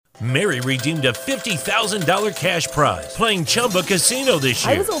Mary redeemed a $50,000 cash prize playing Chumba Casino this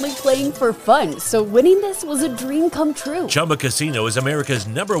year. I was only playing for fun, so winning this was a dream come true. Chumba Casino is America's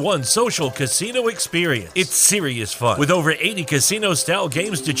 #1 social casino experience. It's serious fun. With over 80 casino-style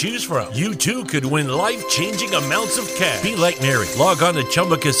games to choose from, you too could win life-changing amounts of cash. Be like Mary. Log on to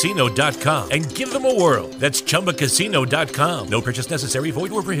ChumbaCasino.com and give them a whirl. That's ChumbaCasino.com. No purchase necessary.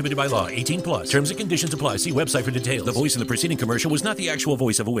 Void where prohibited by law. 18+. Terms and conditions apply. See website for details. The voice in the preceding commercial was not the actual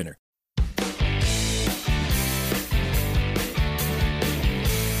voice of a winner.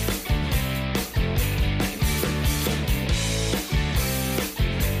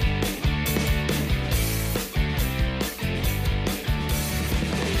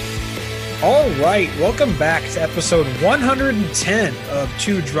 All right, welcome back to episode 110 of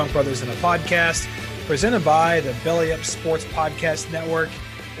Two Drunk Brothers in a Podcast, presented by the Belly Up Sports Podcast Network.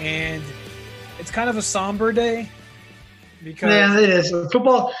 And it's kind of a somber day because it is.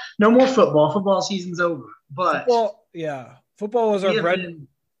 Football, no more football. Football season's over. But football was our bread.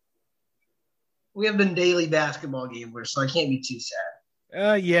 We have been daily basketball gamers, so I can't be too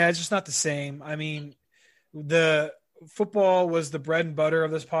sad. It's just not the same. I mean, the football was the bread and butter of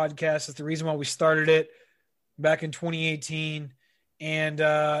this podcast. It's the reason why we started it back in 2018. And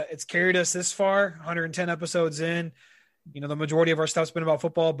it's carried us this far, 110 episodes in. You know, the majority of our stuff's been about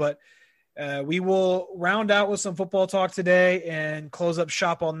football, but we will round out with some football talk today and close up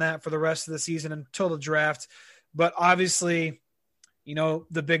shop on that for the rest of the season until the draft. But obviously, you know,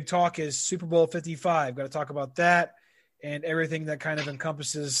 the big talk is Super Bowl 55. Got to talk about that and everything that kind of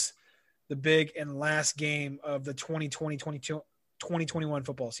encompasses the big and last game of the 2020-2021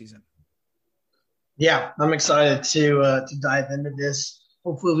 football season. Yeah, I'm excited to dive into this.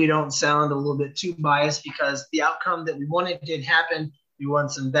 Hopefully we don't sound a little bit too biased because the outcome that we wanted did happen. We won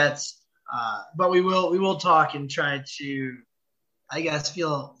some bets, but we will talk and try to, I guess,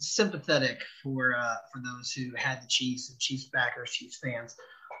 feel sympathetic for those who had the Chiefs and Chiefs backers, Chiefs fans.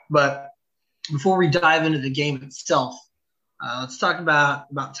 But before we dive into the game itself, let's talk about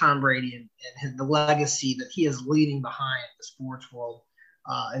Tom Brady and the legacy that he is leaving behind the sports world,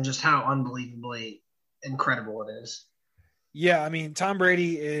 and just how unbelievably incredible it is. Yeah, I mean, Tom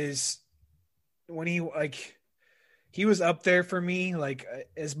Brady is when he was up there for me. Like,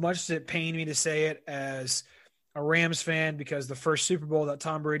 as much as it pained me to say it as a Rams fan, because the first Super Bowl that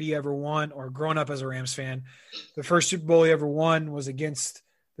Tom Brady ever won, or grown up as a Rams fan, the first Super Bowl he ever won was against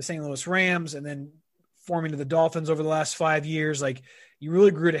the St. Louis Rams, and then forming to the Dolphins over the last 5 years. Like, you really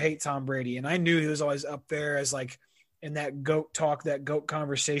grew to hate Tom Brady. And I knew he was always up there as like in that GOAT talk, that GOAT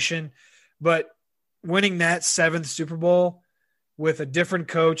conversation, but winning that 7th Super Bowl with a different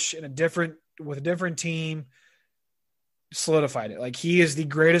coach and with a different team solidified it. Like, he is the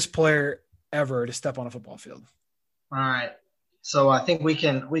greatest player ever to step on a football field. All right. So I think we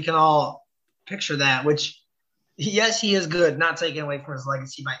can all picture that, which, yes, he is good, not taking away from his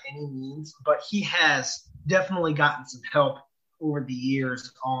legacy by any means, but he has definitely gotten some help over the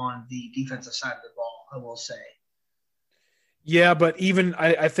years on the defensive side of the ball, I will say. Yeah, but even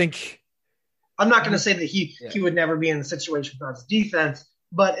I think – I'm not going to say that he would never be in the situation for his defense,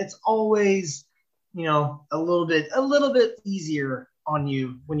 but it's always, you know, a little bit easier on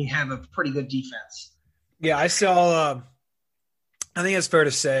you when you have a pretty good defense. Yeah, I saw I think it's fair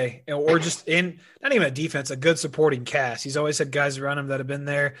to say, or just in not even a defense, a good supporting cast. He's always had guys around him that have been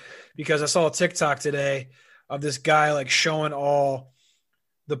there, because I saw a TikTok today of this guy like showing all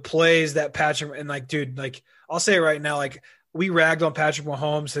the plays that Patrick, and like, dude, like, I'll say it right now, like, we ragged on Patrick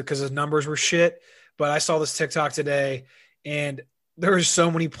Mahomes because his numbers were shit, but I saw this TikTok today and there were so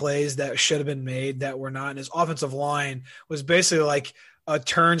many plays that should have been made that were not. And his offensive line was basically like a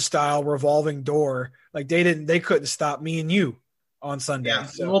turnstile revolving door. Like, they couldn't stop me and you on Sunday. Yeah,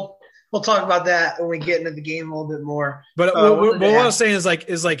 so we'll talk about that when we get into the game a little bit more. But what I was saying is like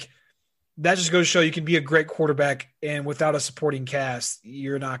that just goes to show you can be a great quarterback, and without a supporting cast,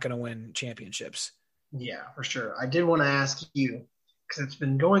 you're not going to win championships. Yeah, for sure. I did want to ask you, because it's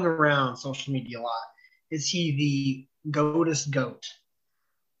been going around social media a lot. Is he the GOATest GOAT?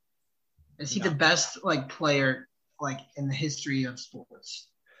 Is he the best player in the history of sports?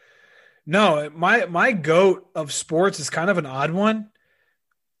 No, my GOAT of sports is kind of an odd one.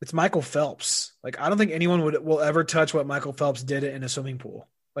 It's Michael Phelps. Like, I don't think anyone will ever touch what Michael Phelps did in a swimming pool.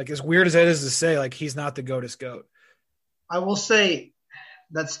 Like, as weird as that is to say, like, he's not the GOATest GOAT. I will say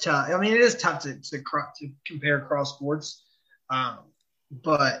that's tough. I mean, it is tough to compare across sports.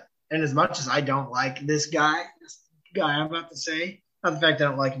 But as much as I don't like this guy I'm about to say, not the fact that I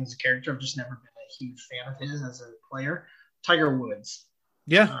don't like him as a character, I've just never been a huge fan of his as a player. Tiger Woods.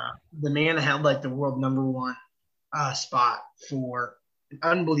 Yeah. The man held like the world number one spot for an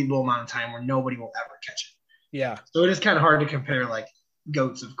unbelievable amount of time where nobody will ever catch it. Yeah. So it is kind of hard to compare like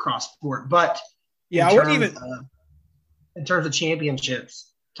GOATs of cross sport. But yeah, I wouldn't even in terms of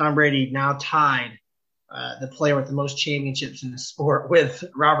championships, Tom Brady now tied the player with the most championships in the sport with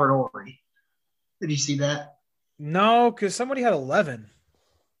Robert Horry. Did you see that? No, because somebody had 11.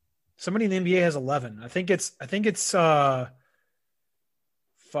 Somebody in the NBA has 11. I think it's 11?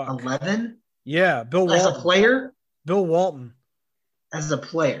 Yeah, Bill Walton. As a player? Bill Walton. As a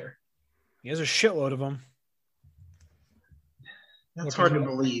player. He has a shitload of them. That's hard to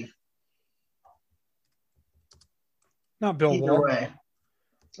believe. Not Bill Either Walton. way.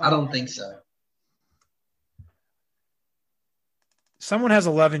 I don't think so. Someone has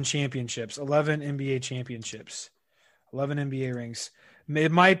 11 championships, 11 NBA championships, 11 NBA rings.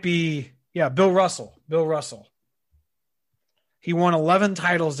 It might be, Bill Russell. Bill Russell. He won 11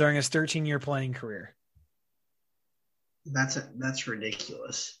 titles during his 13-year playing career. That's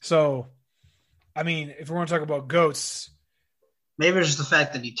ridiculous. So, I mean, if we want to talk about GOATs, maybe it's just the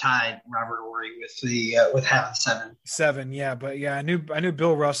fact that he tied Robert Horry with having 7. 7, yeah, but yeah, I knew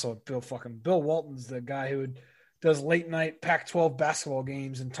Bill Russell. Bill Walton's the guy who does late night Pac-12 basketball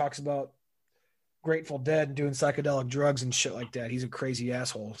games and talks about Grateful Dead and doing psychedelic drugs and shit like that. He's a crazy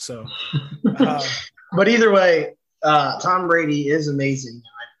asshole. So, but either way, Tom Brady is amazing.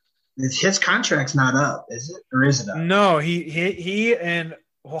 His contract's not up, is it, or is it up? No, he and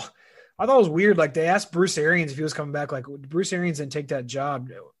well, I thought it was weird. Like they asked Bruce Arians if he was coming back. Like Bruce Arians didn't take that job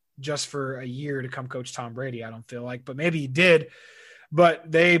just for a year to come coach Tom Brady. I don't feel like, but maybe he did.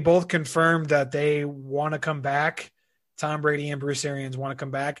 But they both confirmed that they want to come back. Tom Brady and Bruce Arians want to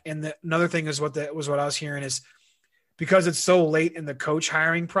come back. And another thing is what I was hearing is because it's so late in the coach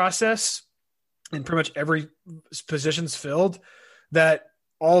hiring process and pretty much every position's filled, that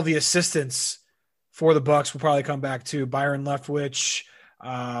all the assistants for the Bucs will probably come back too. Byron Leftwich,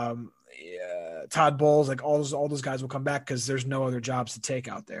 Todd Bowles, like all those guys will come back because there's no other jobs to take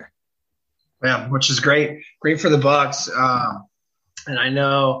out there. Yeah, which is great. Great for the Bucs. And I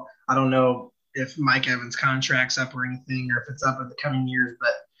don't know if Mike Evans' contract's up or anything, or if it's up in the coming years,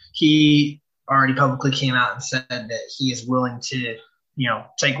 but he already publicly came out and said that he is willing to,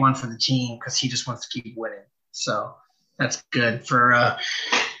 take one for the team because he just wants to keep winning. So that's good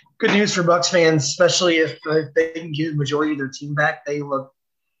good news for Bucs fans, especially if they can get the majority of their team back. They look,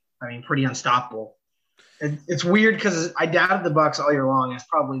 pretty unstoppable. It's weird because I doubted the Bucs all year long, as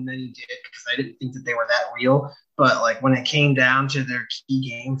probably many did, because I didn't think that they were that real. But like when it came down to their key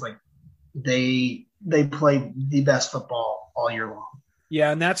games, like they played the best football all year long.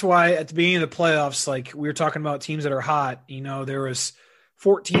 Yeah, and that's why at the beginning of the playoffs, like we were talking about teams that are hot. There was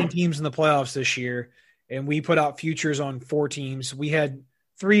 14 teams in the playoffs this year, and we put out futures on 4 teams. We had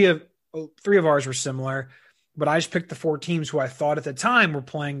three of ours were similar, but I just picked the 4 teams who I thought at the time were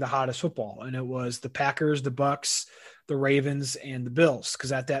playing the hottest football, and it was the Packers, the Bucs, the Ravens, and the Bills.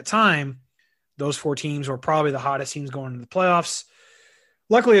 Because at that time, those 4 teams were probably the hottest teams going into the playoffs.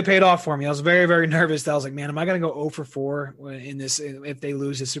 Luckily, it paid off for me. I was very, very nervous. I was like, man, am I going to go 0 for 4 in this if they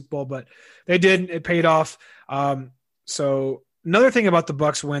lose the Super Bowl? But they did. It paid off. So another thing about the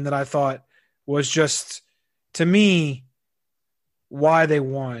Bucs win that I thought was just, to me, why they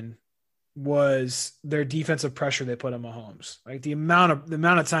won was their defensive pressure they put on Mahomes. Like the amount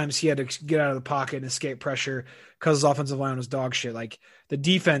of times he had to get out of the pocket and escape pressure because his offensive line was dog shit. Like the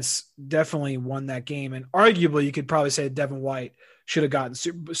defense definitely won that game, and arguably you could probably say Devin White should have gotten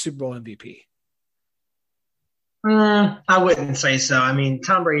Super Bowl MVP. I wouldn't say so.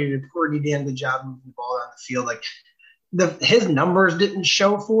 Tom Brady did a pretty damn good job moving the ball down the field. Like his numbers didn't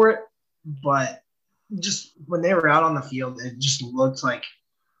show for it, but just when they were out on the field, it just looked like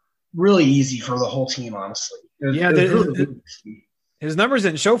really easy for the whole team, honestly. His numbers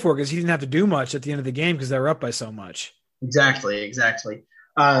didn't show for it because he didn't have to do much at the end of the game because they were up by so much. Exactly.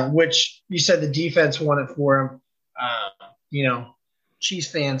 Which you said the defense won it for him.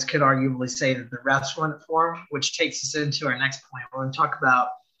 Chiefs fans could arguably say that the refs won it for him, which takes us into our next point. We're going to talk about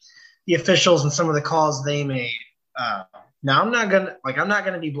the officials and some of the calls they made. Now, I'm not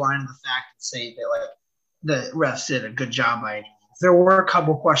gonna be blind to the fact and say that like the refs did a good job by any means. There were a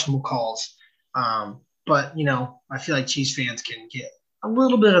couple questionable calls, but I feel like Chiefs fans can get a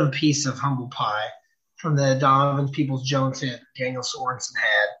little bit of a piece of humble pie from the Donovan Peoples-Jones hit Daniel Sorensen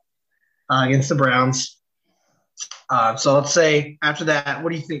had against the Browns. So let's say after that,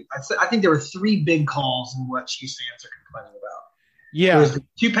 what do you think? I think there were 3 big calls in what Chiefs fans are complaining about. Yeah, there was the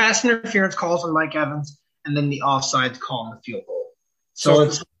 2 pass interference calls on Mike Evans, and then the offsides call on the field goal. So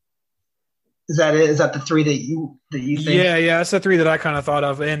is that it? Is that the 3 that you think? Yeah, that's the 3 that I kind of thought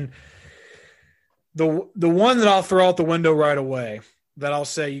of, and the one that I'll throw out the window right away that I'll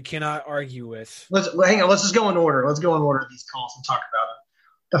say you cannot argue with. Hang on. Let's just go in order. Let's go in order of these calls and talk about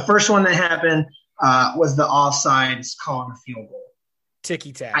it. The first one that happened was the offsides call on the field goal.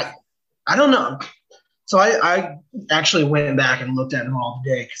 Ticky-tack. I don't know. So I actually went back and looked at them all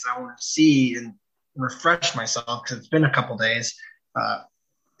today because I wanted to see and refresh myself because it's been a couple days.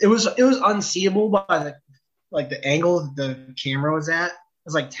 It was unseeable by the angle the camera was at. It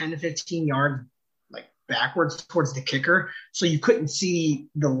was like 10 to 15 yards like backwards towards the kicker, so you couldn't see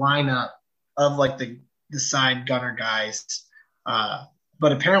the lineup of like the side gunner guys.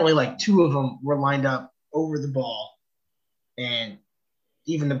 But apparently, like two of them were lined up over the ball, and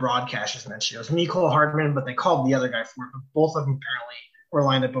even the broadcasters mentioned it was Mecole Hardman, but they called the other guy for it. But both of them apparently were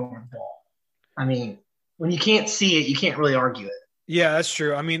lined up over the ball. I mean, when you can't see it, you can't really argue it. Yeah, that's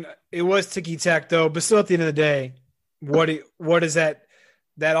true. I mean, it was ticky-tack though, but still at the end of the day, what is that?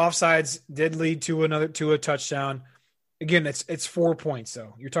 That offsides did lead to a touchdown. Again, it's 4 points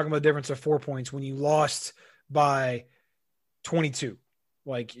though. You're talking about the difference of 4 points when you lost by 22.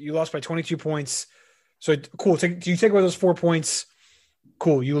 Like you lost by 22 points. So cool. Do you take away those 4 points?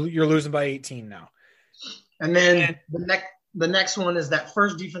 Cool. You're losing by 18 now. And then the next one is that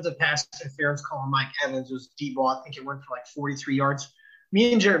first defensive pass interference call on Mike Evans was deep ball. I think it went for like 43 yards.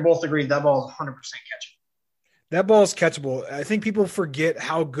 Me and Jared both agreed that ball is 100% catchable. That ball is catchable. I think people forget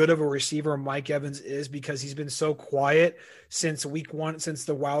how good of a receiver Mike Evans is because he's been so quiet since week one, since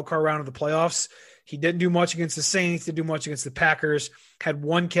the wild card round of the playoffs. He didn't do much against the Saints, didn't do much against the Packers, had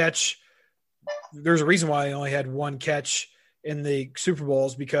one catch. There's a reason why he only had one catch in the Super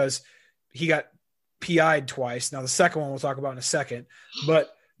Bowls because he got PI'd twice. Now, the second one we'll talk about in a second. But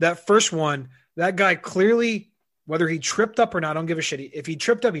that first one, that guy clearly, whether he tripped up or not, I don't give a shit. If he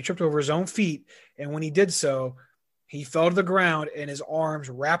tripped up, he tripped over his own feet. And when he did so, he fell to the ground and his arms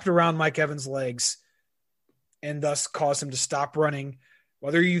wrapped around Mike Evans' legs and thus caused him to stop running.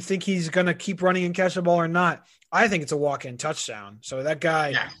 Whether you think he's going to keep running and catch the ball or not, I think it's a walk-in touchdown. So that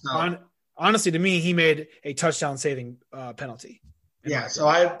guy, honestly, to me, he made a touchdown-saving penalty. Yeah, so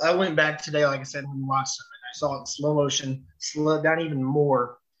I went back today, like I said, when we watched him, and I saw it in slow motion, slowed down even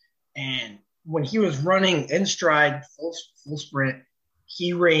more. And when he was running in stride, full sprint,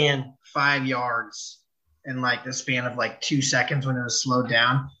 he ran 5 yards in like the span of like 2 seconds when it was slowed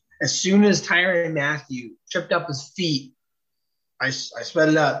down. As soon as Tyrann Mathieu tripped up his feet, I sped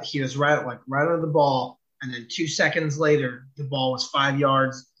it up. He was right on the ball, and then 2 seconds later, the ball was 5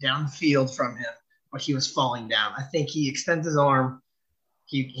 yards down the field from him, but he was falling down. I think he extends his arm.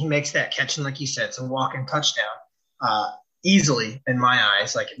 He makes that catch, and like you said, it's a walk-in touchdown easily in my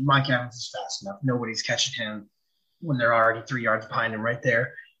eyes. Like Mike Evans is fast enough. Nobody's catching him when they're already 3 yards behind him right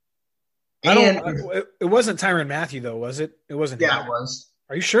there. It wasn't Tyrann Mathieu, though, was it? It wasn't. Yeah, it was.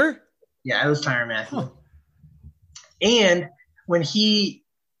 Are you sure? Yeah, it was Tyrann Mathieu. Huh. And when if he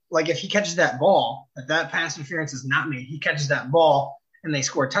catches that ball, if that pass interference is not made, he catches that ball and they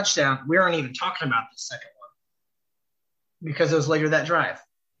score a touchdown, we aren't even talking about the second one because it was later that drive.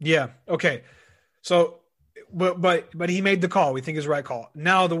 Yeah. Okay. So, but he made the call. We think is the right call.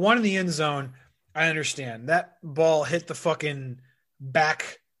 Now, the one in the end zone, I understand. That ball hit the fucking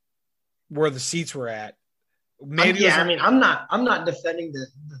back where the seats were at. I'm not defending the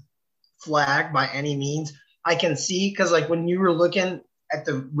flag by any means. I can see because like when you were looking at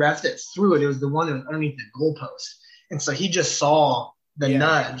the ref that threw it, it was the one that was underneath the goalpost. And so he just saw the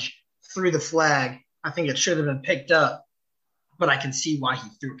nudge through the flag. I think it should have been picked up, but I can see why he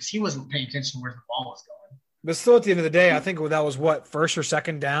threw it because he wasn't paying attention to where the ball was going. But still, at the end of the day, I think that was first or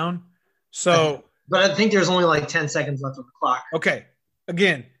second down. So, but I think there's only like 10 seconds left on the clock. Okay.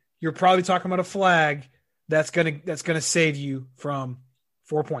 Again, you're probably talking about a flag that's gonna save you from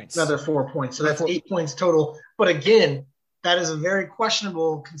 4 points. Another 4 points. So that's 8 points total. But again, that is a very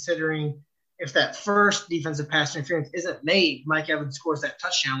questionable considering if that first defensive pass interference isn't made, Mike Evans scores that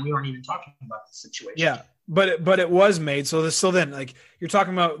touchdown. We aren't even talking about the situation. Yeah, but it was made. So like you're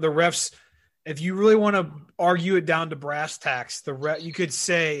talking about the refs. If you really want to argue it down to brass tacks, you could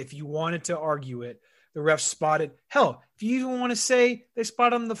say if you wanted to argue it, the refs spotted. Hell, if you even want to say they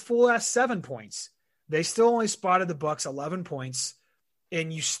spotted them the full ass 7 points, they still only spotted the Bucs 11 points,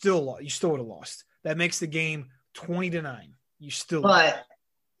 and you still would have lost. That makes the game 20-9. You still. But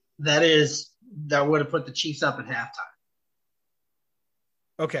that would have put the Chiefs up at halftime.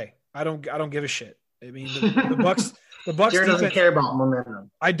 Okay, I don't give a shit. I mean, the Bucs. The Bucs Jared doesn't care about momentum.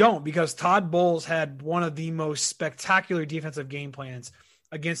 I don't, because Todd Bowles had one of the most spectacular defensive game plans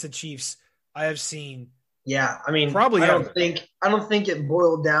against the Chiefs I have seen. Yeah, I mean, probably. I don't think it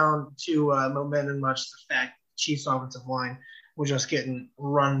boiled down to momentum much. The fact the Chiefs' offensive line was just getting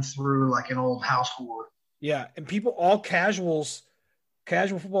run through like an old house whore. Yeah, and all casuals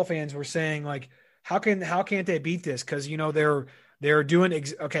casual football fans were saying like, how can't they beat this? Because they're doing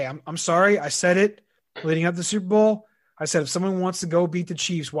okay. I'm sorry, I said it leading up to the Super Bowl. I said if someone wants to go beat the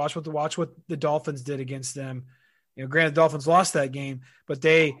Chiefs, watch what the Dolphins did against them. Granted, the Dolphins lost that game, but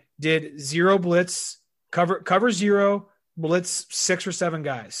they did zero blitz, cover zero, blitz 6 or 7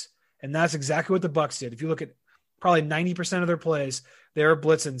 guys, and that's exactly what the Bucs did. If you look at probably 90% of their plays, they were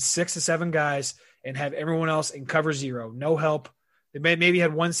blitzing 6 to 7 guys and have everyone else in cover zero, no help. They maybe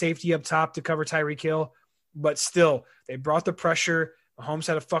had one safety up top to cover Tyreek Hill, but still, they brought the pressure. Mahomes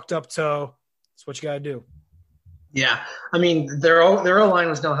had a fucked up toe. That's what you got to do. Yeah, I mean their O-line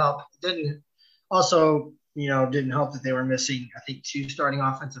was no help. Didn't help that they were missing, I think, 2 starting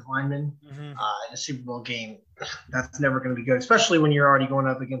offensive linemen in a Super Bowl game. That's never going to be good, especially when you're already going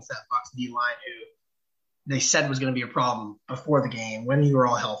up against that Bucs D line who they said was going to be a problem before the game when you were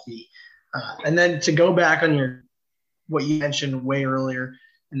all healthy. And then to go back on what you mentioned way earlier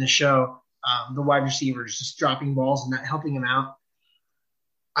in the show, the wide receivers just dropping balls and not helping them out.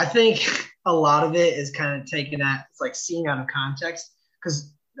 I think a lot of it is kind of it's like seeing out of context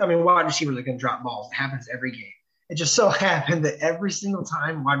because, wide receivers are going to drop balls. It happens every game. It just so happened that every single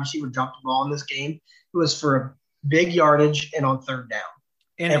time wide receiver dropped a ball in this game, it was for a big yardage and on third down.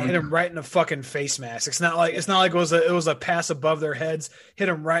 And hit him right in the fucking face mask. It's not like it was a pass above their heads. Hit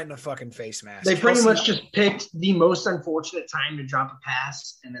him right in the fucking face mask. They pretty much just picked the most unfortunate time to drop a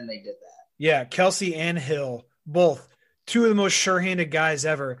pass, and then they did that. Yeah, Kelsey and Hill, both 2 of the most sure-handed guys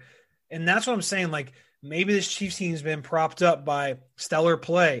ever. And that's what I'm saying. Like, maybe this Chiefs team's been propped up by stellar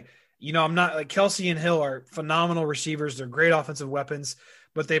play. I'm not like Kelsey and Hill are phenomenal receivers. They're great offensive weapons,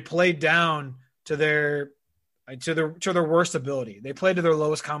 but they played down to their worst ability. They played to their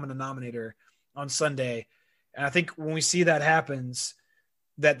lowest common denominator on Sunday. And I think when we see that happens,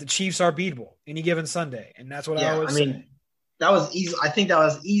 that the Chiefs are beatable any given Sunday. And that's what I always say. That was easy. I think that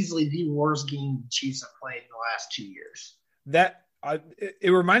was easily the worst game the Chiefs have played in the last 2 years.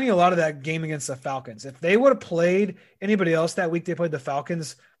 It reminded me a lot of that game against the Falcons. If they would have played anybody else that week, they played the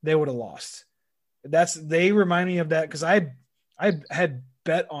Falcons, they would have lost. They remind me of that because I had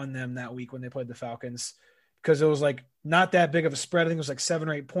bet on them that week when they played the Falcons because it was like not that big of a spread. I think it was like 7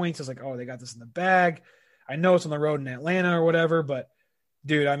 or 8 points. I was like, oh, they got this in the bag. I know it's on the road in Atlanta or whatever, but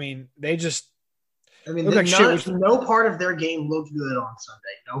dude, they just no part of their game looked good on Sunday.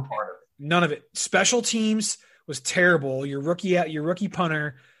 No part of it. None of it. Special teams was terrible. Your rookie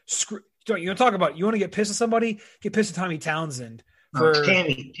punter. You want to get pissed at somebody? Get pissed at Tommy Townsend for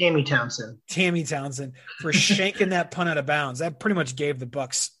Tammy Townsend for shanking that punt out of bounds. That pretty much gave the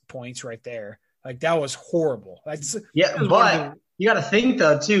Bucs points right there. Like that was horrible. But you got to think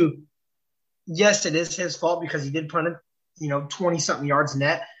though too. Yes, it is his fault because he did punt it, 20 something yards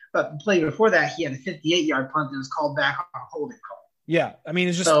net. But the play before that, he had a 58-yard punt that was called back on a holding call. Yeah,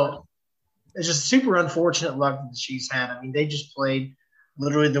 it's just super unfortunate luck that the Chiefs had. They just played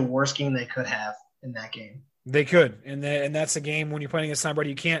literally the worst game they could have in that game. They could, and that's a game when you're playing against somebody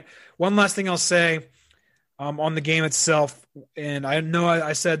you can't. One last thing I'll say on the game itself, and I know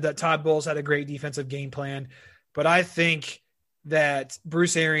I said that Todd Bowles had a great defensive game plan, but I think that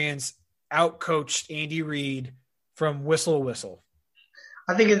Bruce Arians outcoached Andy Reid from whistle to whistle.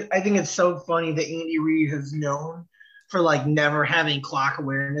 I think it's so funny that Andy Reid has known for like never having clock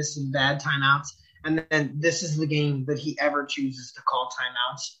awareness and bad timeouts. And then this is the game that he ever chooses to call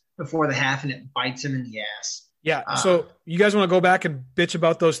timeouts before the half, and it bites him in the ass. Yeah. So you guys want to go back and bitch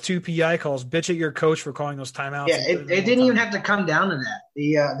about those 2 PI calls? Bitch at your coach for calling those timeouts. Yeah, it didn't even have to come down to that.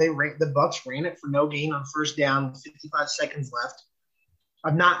 The Bucs ran it for no gain on first down with 55 seconds left.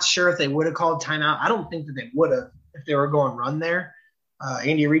 I'm not sure if they would have called timeout. I don't think that they would have if they were going run there.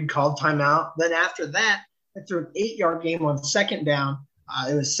 Andy Reid called timeout. Then after that, they threw an 8-yard game on second down.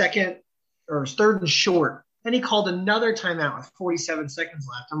 It was third and short. Then he called another timeout with 47 seconds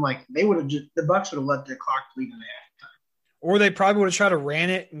left. I'm like, the Bucs would have let their clock bleed in the halftime. Or they probably would have tried to ran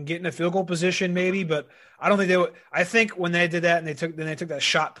it and get in a field goal position maybe, but I don't think they would. I think when they did that and they took that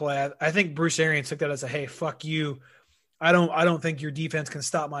shot play, I think Bruce Arians took that as a, hey, fuck you. I don't think your defense can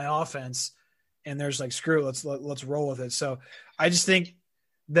stop my offense. And there's like, screw it, let's roll with it. So I just think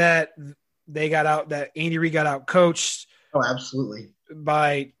that that Andy Reid got out coached. Oh, absolutely.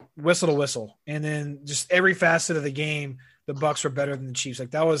 By whistle to whistle. And then just every facet of the game, the Bucs were better than the Chiefs.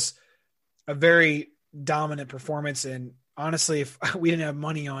 Like that was a very dominant performance. And honestly, if we didn't have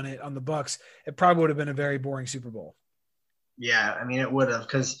money on the Bucs, it probably would have been a very boring Super Bowl. Yeah. It would have,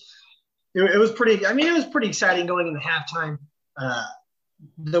 because it was pretty exciting going into halftime.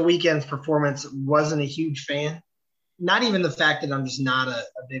 The weekend's performance wasn't a huge fan. Not even the fact that I'm just not a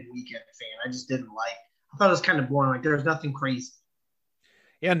big weekend fan. I just didn't like. I thought it was kind of boring. Like there was nothing crazy.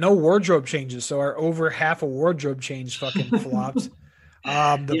 Yeah, no wardrobe changes. So our over half a wardrobe change fucking flopped.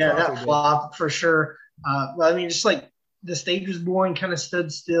 Yeah, that flopped for sure. But I mean, just like the stage was boring, kind of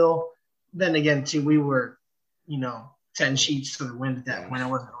stood still. Then again, too, we were, 10 sheets to the wind at that point. I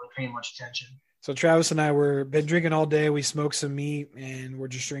wasn't really paying much attention. So Travis and I were been drinking all day. We smoked some meat and we're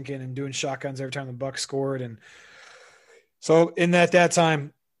just drinking and doing shotguns every time the Bucks scored. And so in that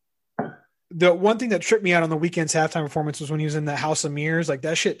time, the one thing that tripped me out on the weekend's halftime performance was when he was in the House of Mirrors. Like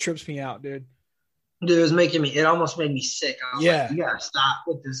that shit trips me out, dude. Dude, it almost made me sick. I was like, you gotta stop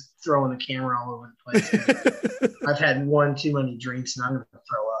with this throwing the camera all over the place. I've had one too many drinks and I'm gonna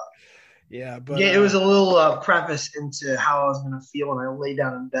throw up. Yeah, but it was a little preface into how I was gonna feel when I lay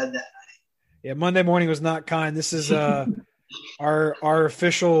down in bed that night. Yeah, Monday morning was not kind. This is our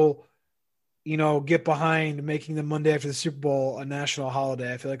official, get behind making the Monday after the Super Bowl a national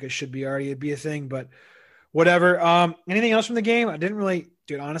holiday. I feel like it should be already be a thing, but whatever. Anything else from the game? I didn't really,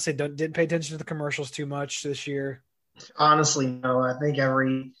 dude. Honestly, didn't pay attention to the commercials too much this year. Honestly, no. I think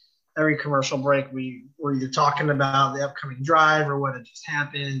every commercial break we're either talking about the upcoming drive or what had just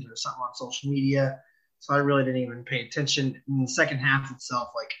happened or something on social media. So I really didn't even pay attention. In the second half itself,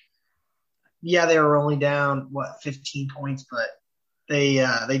 yeah, they were only down 15 points, but they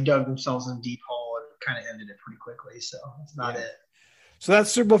dug themselves in a deep hole and kind of ended it pretty quickly. So that's about it. So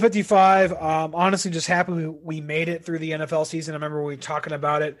that's Super Bowl 55. Honestly, just happy we made it through the NFL season. I remember we were talking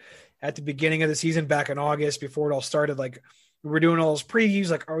about it at the beginning of the season back in August before it all started. Like we were doing all those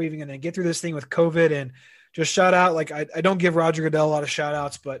previews, like, are we even going to get through this thing with COVID? And just shout out, like I don't give Roger Goodell a lot of shout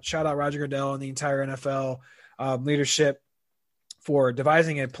outs, but shout out Roger Goodell and the entire NFL leadership for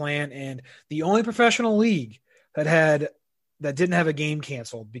devising a plan, and the only professional league that didn't have a game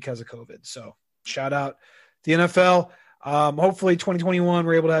canceled because of COVID. So shout out the NFL. Hopefully 2021,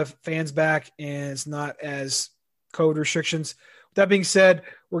 we're able to have fans back and it's not as COVID restrictions. With that being said,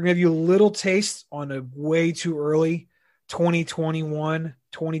 we're going to give you a little taste on a way too early 2021,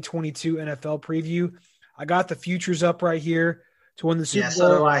 2022 NFL preview. I got the futures up right here to win the Super Bowl.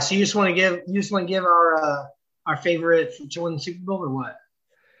 So do I. So you just want to give our favorite to win the Super Bowl or what?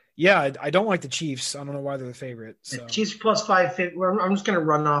 Yeah, I don't like the Chiefs. I don't know why they're the favorite. So. The Chiefs plus 550. I'm just going to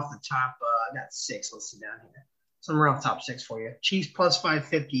run off the top. I got 6 listed down here. So I'm going to run off the top 6 for you. Chiefs plus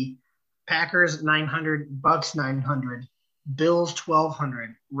 550. Packers 900. Bucks 900. Bills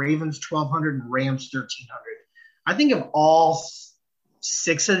 1,200. Ravens 1,200. And Rams 1,300. I think of all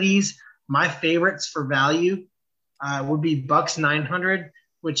 6 of these, my favorites for value would be Bucks 900,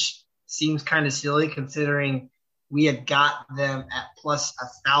 which seems kind of silly considering we had got them at plus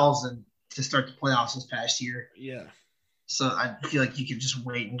 1,000 to start the playoffs this past year. Yeah. So I feel like you could just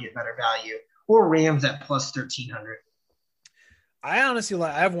wait and get better value. Or Rams at plus 1,300. I honestly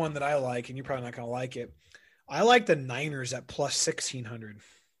I have one that I like, and you're probably not going to like it. I like the Niners at plus 1,600.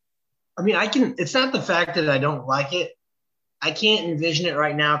 I mean, it's not the fact that I don't like it. I can't envision it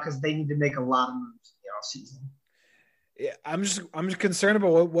right now because they need to make a lot of moves in the offseason. Yeah, I'm just concerned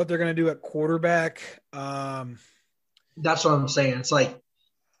about what they're going to do at quarterback. That's what I'm saying. It's like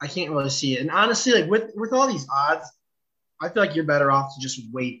I can't really see it. And honestly, like with all these odds, I feel like you're better off to just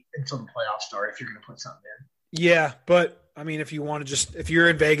wait until the playoffs start if you're going to put something in. Yeah, but I mean, if you're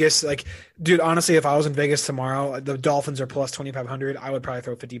in Vegas, like, dude, honestly, if I was in Vegas tomorrow, the Dolphins are plus 2,500. I would probably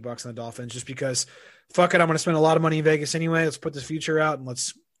throw $50 on the Dolphins just because, fuck it, I'm going to spend a lot of money in Vegas anyway. Let's put this future out and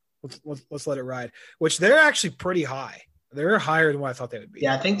let's let it ride. Which they're actually pretty high. They're higher than what I thought they would be.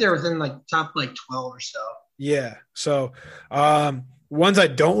 Yeah, I think they're within top 12 or so. Yeah. So ones I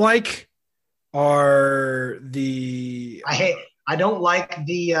don't like are the I don't like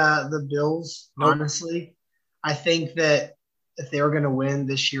the Bills, honestly. I think that if they were going to win,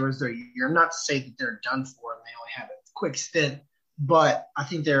 this year was their year. Not to say that they're done for and they only have a quick stint, but I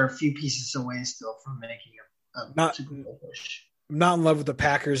think they're a few pieces away still from making a Super Bowl push. I'm not in love with the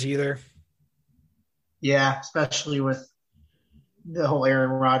Packers either. Yeah, especially with the whole Aaron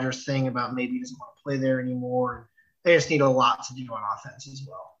Rodgers thing about maybe he doesn't want to play there anymore. They just need a lot to do on offense as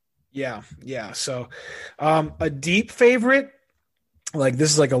well. Yeah. So a deep favorite, like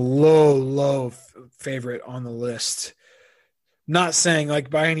this is like a low favorite on the list. Not saying like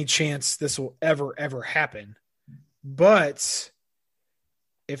by any chance this will ever happen, but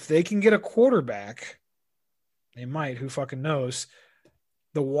if they can get a quarterback, they might. Who fucking knows?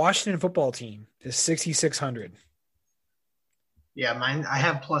 The Washington football team is 6,600. Yeah, mine. I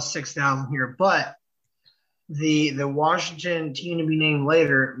have plus 6,000 here, but the Washington team to be named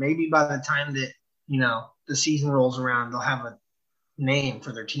later. Maybe by the time that the season rolls around, they'll have a name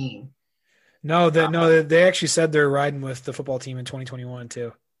for their team. No, they actually said they're riding with the football team in 2021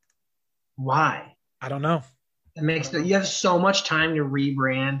 too. Why? I don't know. You have so much time to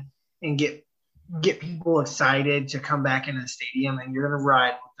rebrand and get people excited to come back in the stadium, and you're gonna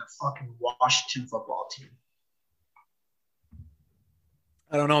ride with the fucking Washington football team.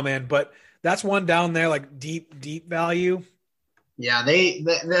 I don't know, man, but that's one down there, like deep value. Yeah, they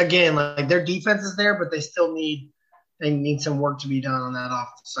again, like their defense is there, but they still need some work to be done on that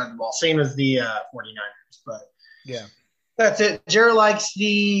offensive side of the ball. Same as the 49ers, but yeah, that's it. Jared likes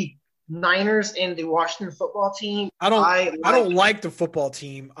the Niners and the Washington football team. I don't like the football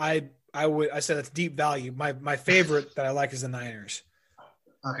team. I said that's deep value. My favorite that I like is the Niners.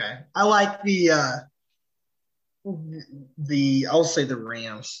 Okay, I like the I'll say the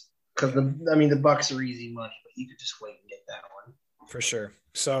Rams because the Bucks are easy money, but you could just wait and get that one for sure.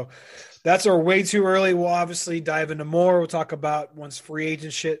 So that's our way too early. We'll obviously dive into more. We'll talk about once free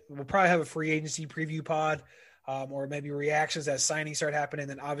agent shit. We'll probably have a free agency preview pod, or maybe reactions as signings start happening.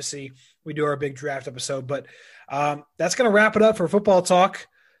 Then obviously we do our big draft episode. But that's going to wrap it up for football talk,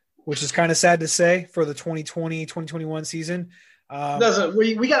 which is kind of sad to say for the 2020-2021 season. I feel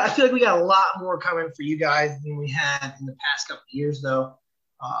like we got a lot more coming for you guys than we had in the past couple of years, though.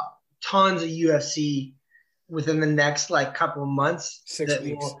 Tons of UFC within the next couple of months. 6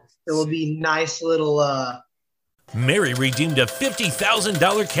 weeks. It will be nice little. Mary redeemed a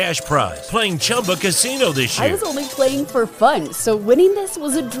 $50,000 cash prize playing Chumba Casino this year. I was only playing for fun, so winning this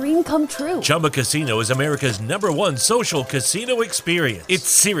was a dream come true. Chumba Casino is America's #1 social casino experience. It's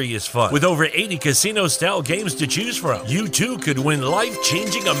serious fun. With over 80 casino-style games to choose from, you too could win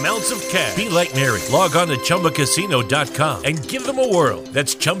life-changing amounts of cash. Be like Mary. Log on to ChumbaCasino.com and give them a whirl.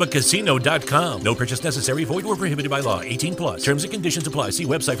 That's ChumbaCasino.com. No purchase necessary. Void or prohibited by law. 18+. Terms and conditions apply. See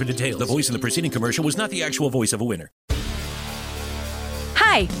website for details. The voice in the preceding commercial was not the actual voice of a winner.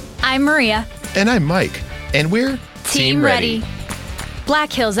 Hi, I'm Maria. And I'm Mike. And we're Team Ready.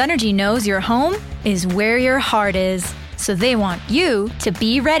 Black Hills Energy knows your home is where your heart is, so they want you to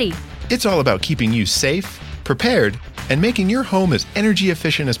be ready. It's all about keeping you safe, prepared, and making your home as energy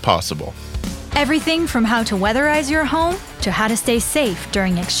efficient as possible. Everything from how to weatherize your home to how to stay safe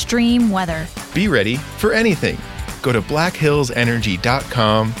during extreme weather. Be ready for anything. Go to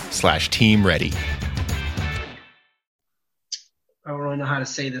blackhillsenergy.com/Team Ready. I don't really know how to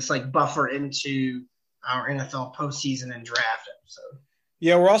say this, buffer into our NFL postseason and draft episode.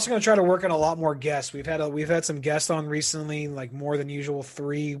 Yeah, we're also going to try to work on a lot more guests. We've had some guests on recently, more than usual,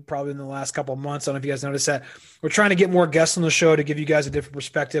 3 probably in the last couple of months. I don't know if you guys noticed that. We're trying to get more guests on the show to give you guys a different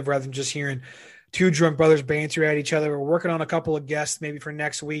perspective rather than just hearing 2 drunk brothers banter at each other. We're working on a couple of guests maybe for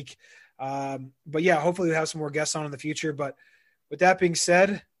next week. But yeah, hopefully we'll have some more guests on in the future. But with that being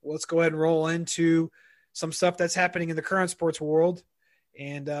said, let's go ahead and roll into some stuff that's happening in the current sports world.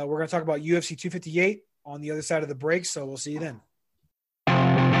 And we're going to talk about UFC 258 on the other side of the break. So we'll see you then.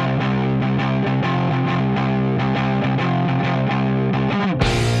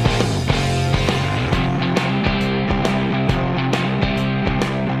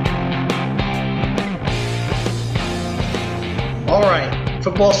 All right,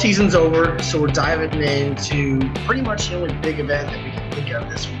 football season's over, so we're diving into pretty much the only big event that we can think of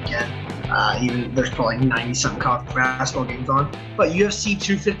this weekend. Even there's probably 90-something college basketball games on. But UFC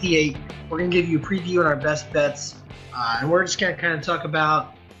 258, we're going to give you a preview on our best bets. And we're just going to kind of talk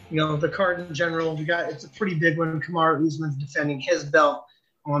about, the card in general. It's a pretty big one. Kamaru Usman's defending his belt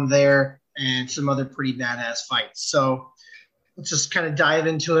on there and some other pretty badass fights. So let's just kind of dive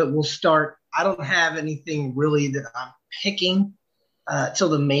into it. We'll start. I don't have anything really that I'm picking till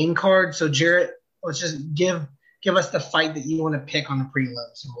the main card. So Jarrett, let's just give us the fight that you want to pick on the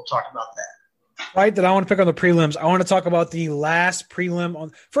prelims, and we'll talk about that. Fight that I want to pick on the prelims. I want to talk about the last prelim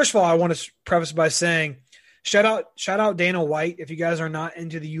on. First of all, I want to preface by saying, shout out Dana White. If you guys are not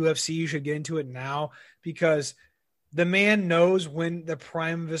into the UFC, you should get into it now because the man knows when the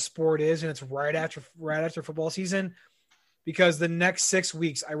prime of his sport is, and it's right after football season. Because the next 6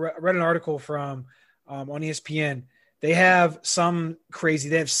 weeks, I read an article from on ESPN. They have some crazy.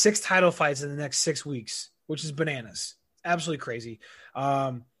 They have 6 title fights in the next 6 weeks, which is bananas. Absolutely crazy.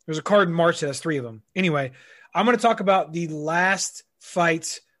 There's a card in March that has 3 of them. Anyway, I'm going to talk about the last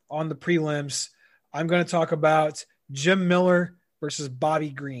fight on the prelims. I'm going to talk about Jim Miller versus Bobby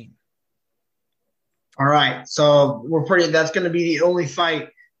Green. All right. So that's going to be the only fight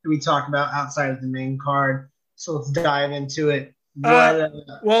that we talk about outside of the main card. So let's dive into it.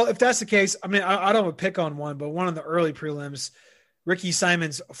 Well, if that's the case, I mean, I don't have a pick on one, but one of the early prelims, Ricky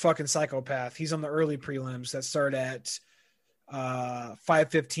Simon's a fucking psychopath. He's on the early prelims that start at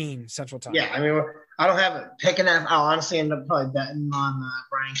 5:15 Central Time. Yeah, I mean, I don't have a pick in that. I'll honestly end up probably betting on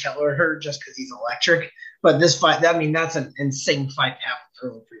Brian Kettler just because he's electric. But this fight, that's an insane fight to have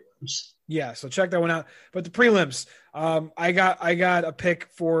early prelims. prelims. Yeah, so check that one out. But the prelims, I got a pick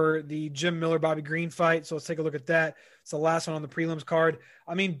for the Jim Miller Bobby Green fight. So let's take a look at that. It's the last one on the prelims card.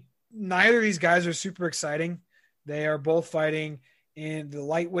 I mean, neither of these guys are super exciting. They are both fighting in the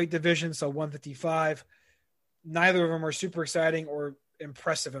lightweight division, so 155. Neither of them are super exciting or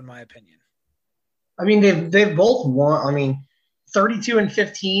impressive, in my opinion. I mean, they've both won. I mean,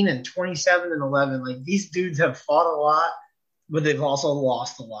 32-15 and 27-11. Like, these dudes have fought a lot, but they've also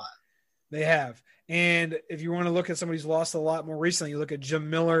lost a lot. They have. And if you want to look at somebody who's lost a lot more recently, you look at Jim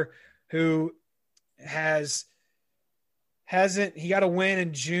Miller, who he got a win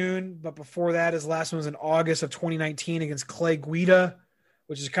in June, but before that, his last one was in August of 2019 against Clay Guida,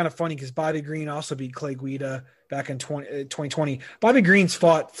 which is kind of funny because Bobby Green also beat Clay Guida back in 2020. Bobby Green's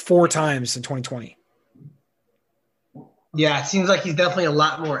fought 4 times in 2020. Yeah, it seems like he's definitely a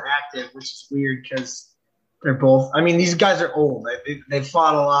lot more active, which is weird because they're both – I mean, these guys are old. They've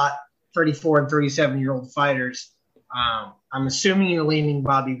fought a lot, 34 and 37-year-old fighters. I'm assuming you're leaning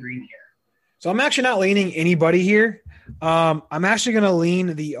Bobby Green here. So I'm actually not leaning anybody here. I'm actually going to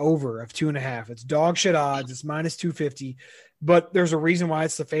lean the over of 2.5. It's dog shit odds. It's minus 250, but there's a reason why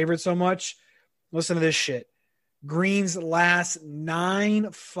it's the favorite so much. Listen to this shit. Green's last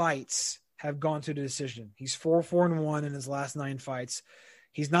 9 fights have gone to the decision. He's 4-1 in his last 9 fights.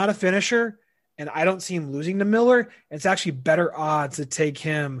 He's not a finisher, and I don't see him losing to Miller. It's actually better odds to take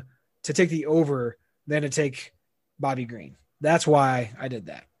the over than to take Bobby Green. That's why I did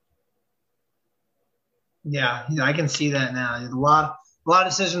that. Yeah, I can see that now. There's a lot of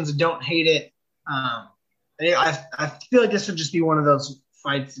decisions that don't hate it. I feel like this would just be one of those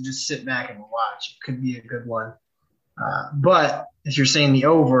fights to just sit back and watch. It could be a good one. But if you're saying the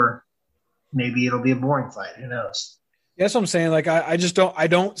over, maybe it'll be a boring fight. Who knows? Yeah, that's what I'm saying. Like, I just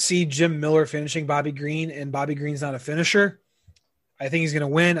don't see Jim Miller finishing Bobby Green, and Bobby Green's not a finisher. I think he's going to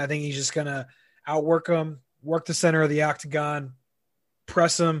win. I think he's just going to outwork him, work the center of the octagon,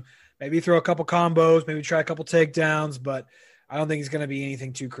 press him, maybe throw a couple combos, maybe try a couple takedowns, but I don't think it's going to be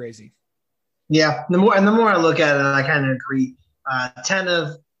anything too crazy. Yeah, the more I look at it, I kind of agree. 10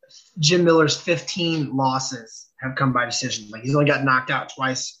 of Jim Miller's 15 losses have come by decision. Like, he's only got knocked out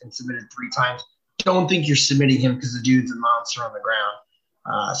twice and submitted 3 times. Don't think you're submitting him because the dude's a monster on the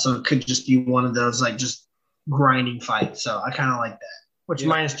ground. So it could just be one of those, like, just grinding fights. So I kind of like that. Which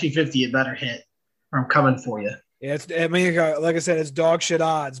minus 250, a better hit. I'm coming for you. Yeah, like I said, it's dog shit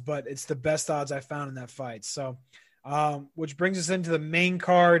odds, but it's the best odds I found in that fight. So, which brings us into the main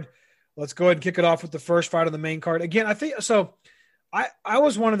card. Let's go ahead and kick it off with the first fight on the main card. Again, I think so. I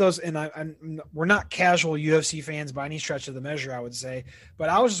was one of those, and we're not casual UFC fans by any stretch of the measure, I would say, but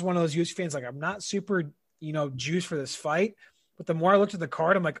I was just one of those UFC fans. Like, I'm not super, juiced for this fight, but the more I looked at the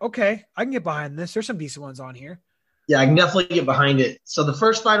card, I'm like, okay, I can get behind this. There's some decent ones on here. Yeah, I can definitely get behind it. So the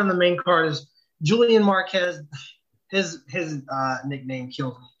first fight on the main card is Julian Marquez. His nickname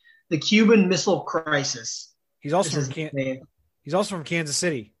kills me. The Cuban Missile Crisis. He's also from Kansas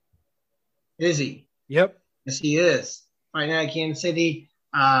City. Is he? Yep. Yes, he is. Right now, Kansas City,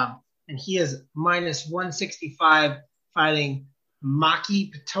 and he is minus 165 fighting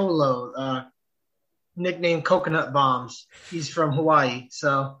Maki Pitolo, nicknamed Coconut Bombs. He's from Hawaii,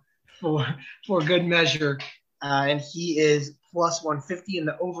 so for good measure, and he is plus 150, and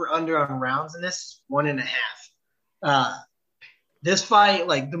the over/under on rounds in this is 1.5. This fight,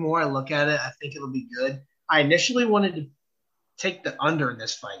 like, the more I look at it, I think it'll be good. I initially wanted to take the under in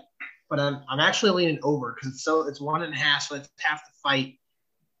this fight, but I'm actually leaning over because it's 1.5, so it's half the fight.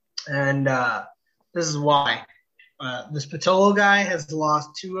 And this is why. This Pitolo guy has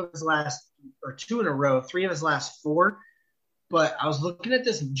lost 2 in a row, 3 of his last 4. But I was looking at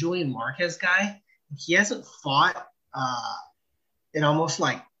this Julian Marquez guy. He hasn't fought in almost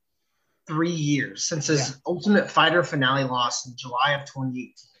like 3 years since his Ultimate Fighter finale loss in July of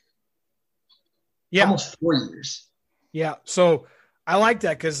 2018. Yeah. Almost 4 years. Yeah. So I like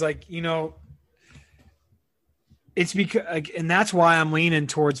that because, like, it's because, like, and that's why I'm leaning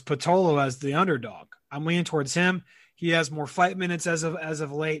towards Pitolo as the underdog. I'm leaning towards him. He has more fight minutes as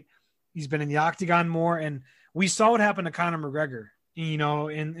of late. He's been in the octagon more, and we saw what happened to Conor McGregor.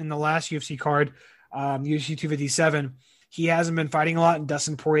 In the last UFC card, UFC 257, he hasn't been fighting a lot, and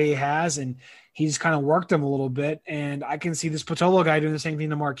Dustin Poirier has, and he's kind of worked him a little bit. And I can see this Pitolo guy doing the same thing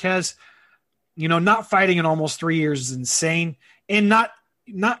to Marquez. Not fighting in almost 3 years is insane. And not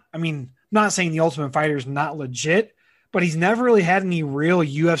saying the Ultimate Fighter is not legit, but he's never really had any real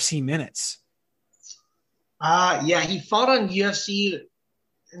UFC minutes. Yeah, he fought on UFC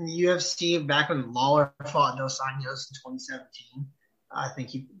back when Lawler fought Dos Anjos in 2017. I think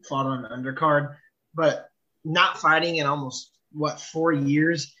he fought on the undercard, but not fighting in almost 4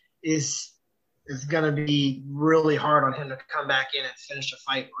 years. is going to be really hard on him to come back in and finish a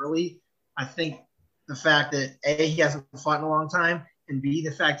fight early. I think the fact that A, he hasn't fought in a long time, and B,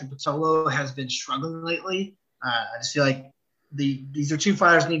 the fact that Pitolo has been struggling lately, I just feel like these are two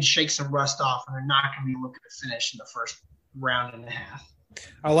fighters need to shake some rust off, and they're not going to be looking to finish in the first round and a half.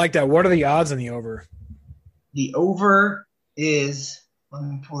 I like that. What are the odds on the over? The over is, let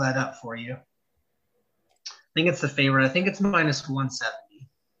me pull that up for you. I think it's the favorite. I think it's minus 170.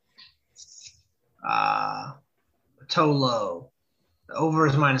 Pitolo. The over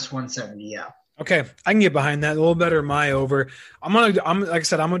is minus 170, yeah. Okay, I can get behind that. A little better my over. I'm like I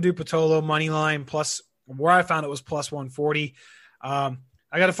said, I'm gonna do Pitolo money line plus. Where I found it was plus 140. I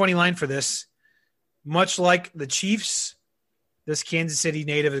got a funny line for this. Much like the Chiefs, this Kansas City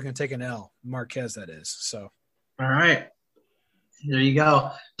native is going to take an L. Marquez, that is. So, all right, there you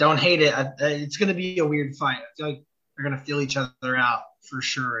go. Don't hate it. It's going to be a weird fight. I feel like they're going to feel each other out for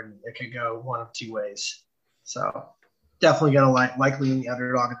sure, and it could go one of two ways. So, definitely going to likely in the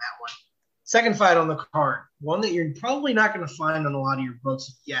underdog in that one. Second fight on the card, one that you're probably not going to find on a lot of your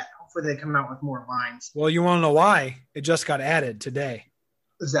books yet. Hopefully they come out with more lines. Well, you want to know why? It just got added today.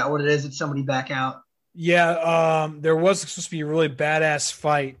 Is that what it is? Did somebody back out? Yeah, there was supposed to be a really badass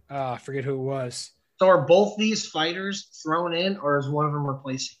fight. I forget who it was. So are both these fighters thrown in, or is one of them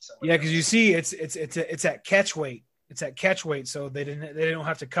replacing somebody? Yeah, because you see, it's at catch weight. It's at catch weight, so they don't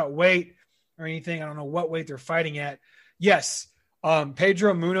have to cut weight or anything. I don't know what weight they're fighting at. Yes,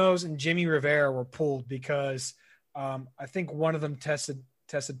 Pedro Munoz and Jimmy Rivera were pulled because I think one of them tested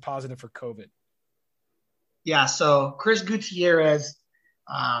positive for COVID. Yeah, so Chris Gutierrez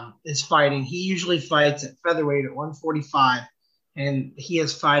is fighting. He usually fights at featherweight at 145, and he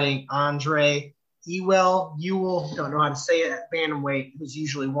is fighting Andre Ewell, don't know how to say it, at bantamweight, who's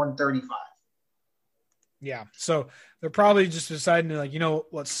usually 135. Yeah, so they're probably just deciding to,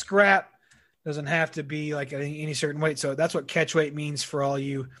 let's scrap. Doesn't have to be like any certain weight. So that's what catch weight means for all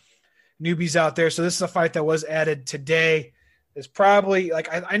you newbies out there. So this is a fight that was added today. It's probably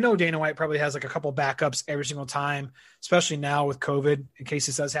I know Dana White probably has a couple backups every single time, especially now with COVID in case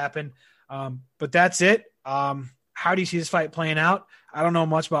this does happen. But that's it. How do you see this fight playing out? I don't know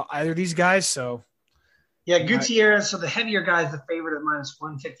much about either of these guys. So yeah, Gutierrez. So the heavier guy is the favorite at minus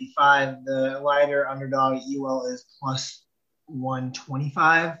 155. The lighter underdog Ewell is plus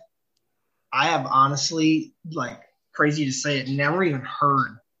 125. I have honestly, crazy to say it, never even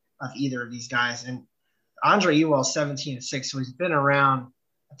heard of either of these guys. And Andre Ewell 17-6, so he's been around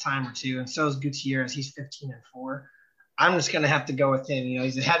a time or two, and so is Gutierrez. He's 15-4. I'm just going to have to go with him.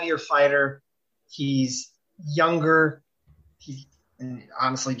 He's a heavier fighter. He's younger. And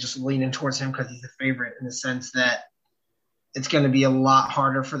honestly just leaning towards him because he's the favorite in the sense that it's going to be a lot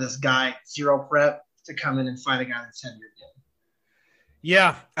harder for this guy, zero prep, to come in and fight a guy that's heavier than him.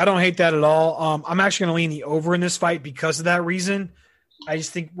 Yeah, I don't hate that at all. I'm actually going to lean the over in this fight because of that reason. I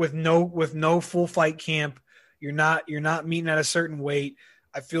just think with no full fight camp, you're not meeting at a certain weight.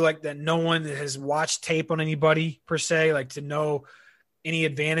 I feel like that no one has watched tape on anybody per se, to know any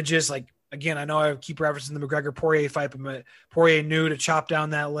advantages. Again, I know I keep referencing the McGregor-Poirier fight, but Poirier knew to chop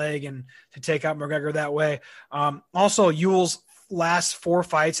down that leg and to take out McGregor that way. Also, Ewell's last 4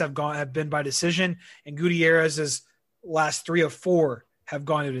 fights have been by decision, and Gutierrez's last 3 of 4 have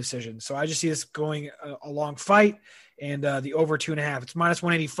gone to decision. So I just see this going a long fight, and the over 2.5. It's minus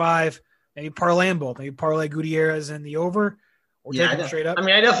 185. Maybe parlay them both. Maybe parlay Gutierrez and the over, or take them straight up. I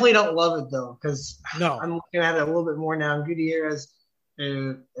mean, I definitely don't love it though, because no, I'm looking at it a little bit more now. Gutierrez,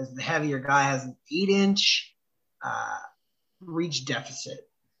 who is the heavier guy, has an 8-inch reach deficit.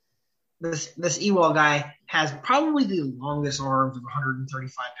 This Ewell guy has probably the longest arms of a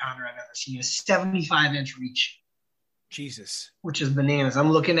 135-pounder I've ever seen. A 75-inch reach. Jesus. Which is bananas.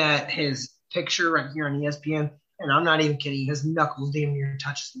 I'm looking at his picture right here on ESPN, and I'm not even kidding. His knuckles damn near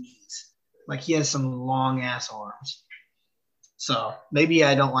touch his knees. He has some long-ass arms. So maybe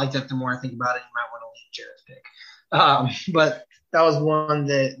I don't like that the more I think about it. You might want to leave Jared's pick. But that was one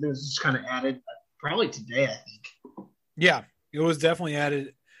that was just kind of added probably today, I think. Yeah, it was definitely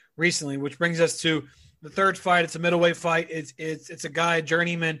added recently, which brings us to the third fight. It's a middleweight fight. It's a guy,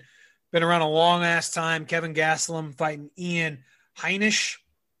 journeyman, been around a long ass time. Kevin Gastelum fighting Ian Heinisch.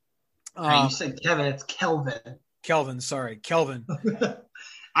 You said Kevin, it's Kelvin. Kelvin.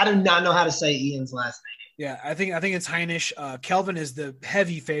 I do not know how to say Ian's last name. Yeah, I think it's Heinisch. Kelvin is the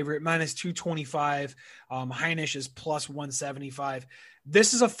heavy favorite, minus 225. Heinisch is plus 175.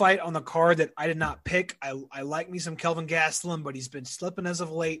 This is a fight on the card that I did not pick. I like me some Kelvin Gastelum, but he's been slipping as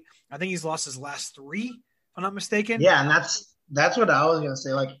of late. I think he's lost his last 3, if I'm not mistaken. Yeah, and that's what I was going to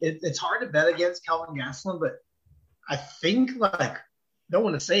say. It's hard to bet against Kelvin Gastelum, but I think don't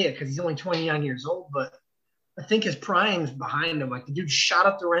want to say it because he's only 29 years old, but I think his prime's behind him. Like, the dude shot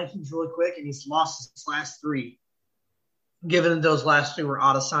up the rankings really quick, and he's lost his last three. Given those last two were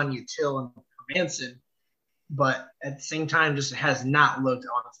Adesanya, Till, and Hermanson, but at the same time, just has not looked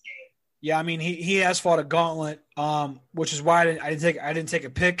on his game. Yeah, I mean, he has fought a gauntlet, which is why I didn't take a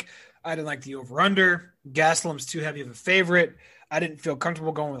pick. I didn't like the over/under. Gastelum's too heavy of a favorite. I didn't feel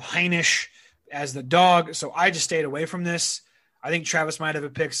comfortable going with Heinisch as the dog, so I just stayed away from this. I think Travis might have a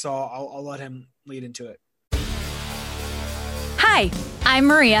pick, so I'll let him lead into it. Hi, I'm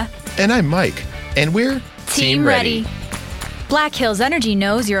Maria. And I'm Mike. And we're Team Ready. Black Hills Energy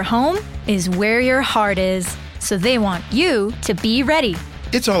knows your home is where your heart is, so they want you to be ready.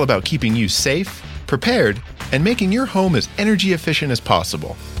 It's all about keeping you safe, prepared, and making your home as energy efficient as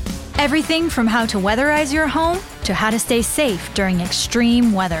possible. Everything from how to weatherize your home to how to stay safe during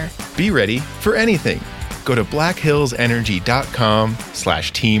extreme weather. Be ready for anything. Go to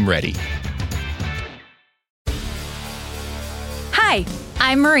blackhillsenergy.com/Team Ready. Hi,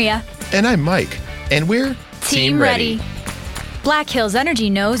 I'm Maria. And I'm Mike. And we're Team Ready. Black Hills Energy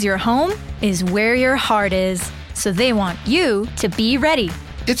knows your home is where your heart is, so they want you to be ready.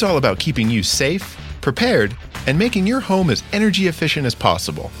 It's all about keeping you safe, prepared, and making your home as energy efficient as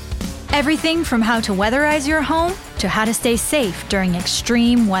possible. Everything from how to weatherize your home to how to stay safe during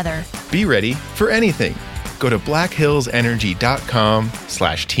extreme weather. Be ready for anything. Go to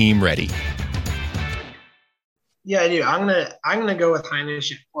blackhillsenergy.com/Team Ready. Yeah, I do. I'm gonna go with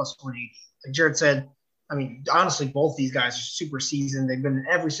Heinisch at plus 180. Like Jared said, I mean, honestly, both these guys are super seasoned. They've been in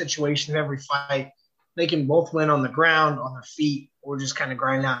every situation, every fight. They can both win on the ground, on their feet, or just kind of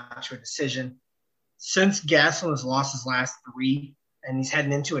grind out to a decision. Since Gastelum has lost his last three, and he's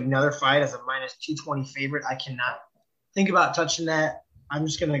heading into another fight as a minus 220 favorite, I cannot think about touching that. I'm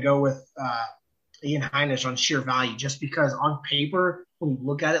just going to go with Ian Heinisch on sheer value, just because on paper, when you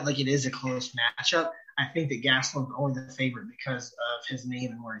look at it like it is a close matchup, I think that Gastelum's only the favorite because of his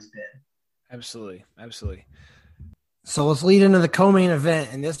name and where he's been. Absolutely. So let's lead into the co-main event,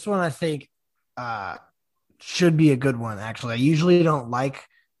 and this one I think should be a good one, actually. I usually don't like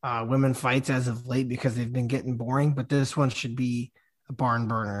women fights as of late because they've been getting boring, but this one should be a barn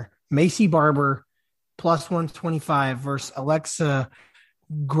burner. Maycee Barber, plus 125 versus Alexa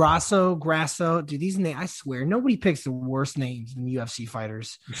Grasso. Dude, these names, I swear, nobody picks the worst names than UFC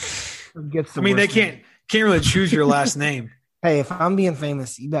fighters. They can't really choose your last name. Hey, if I'm being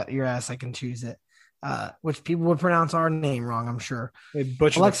famous, you bet your ass I can choose it. Which people would pronounce our name wrong, I'm sure.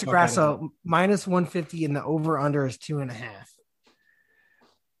 Alexa Grasso, minus 150, and the over-under is 2.5.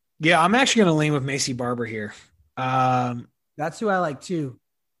 Yeah, I'm actually going to lean with Maycee Barber here. That's who I like too.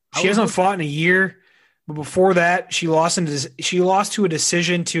 She hasn't fought in a year, but before that, she lost to a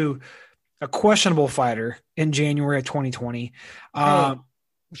decision to a questionable fighter in January of 2020.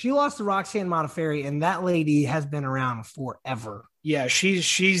 She lost to Roxanne Modafferi, and that lady has been around forever. Yeah,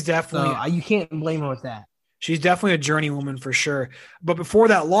 she's definitely. So you can't blame her with that. She's definitely a journeywoman for sure. But before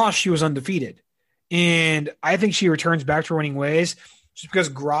that loss, she was undefeated, and I think she returns back to winning ways just because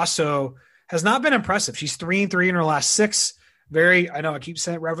Grasso has not been impressive. She's 3-3 in her last 6. I know I keep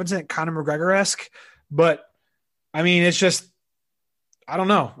referencing it, Conor McGregor-esque, but I mean, it's just, I don't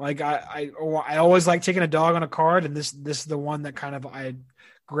know. Like I always like taking a dog on a card, and this is the one that kind of I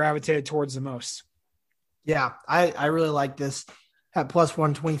gravitated towards the most. Yeah, I really like this at plus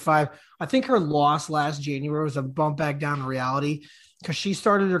 125. I think her loss last January was a bump back down to reality because she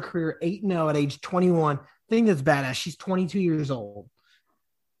started her career 8-0 at age 21. I think that's badass. She's 22 years old,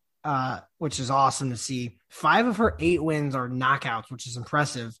 which is awesome to see. 5 of her 8 wins are knockouts, which is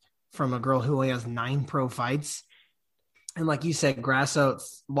impressive from a girl who only has 9 pro fights. And like you said, Grasso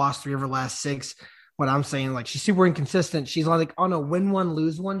lost 3 of her last 6. What I'm saying, like, she's super inconsistent. She's on a win 1,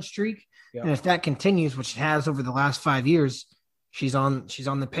 lose 1 streak. Yeah. And if that continues, which it has over the last 5 years, she's on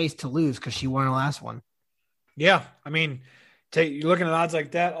the pace to lose because she won her last one. Yeah. I mean, you're looking at odds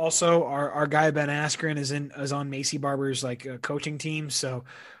like that. Also, our guy, Ben Askren, is on Maycee Barber's coaching team. So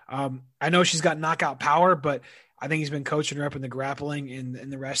I know she's got knockout power, but I think he's been coaching her up in the grappling in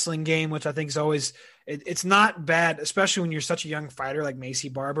the wrestling game, which I think is always, it's not bad, especially when you're such a young fighter like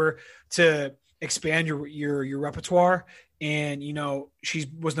Maycee Barber, to expand your repertoire. And, she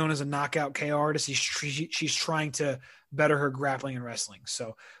was known as a knockout KO artist. She's trying to better her grappling and wrestling.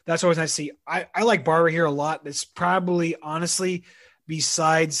 So that's always nice to see. I like Barber here a lot. It's probably, honestly,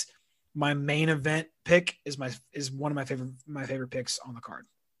 besides my main event pick, is one of my favorite picks on the card.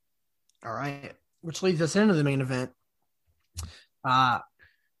 All right. Which leads us into the main event.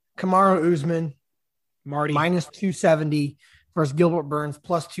 Kamaru Usman, Marty, minus 270 versus Gilbert Burns,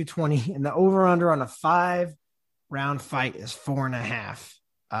 plus 220. And the over-under on a 5 round fight is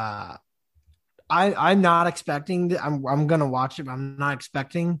 4.5. I'm not expecting I'm gonna watch it, but I'm not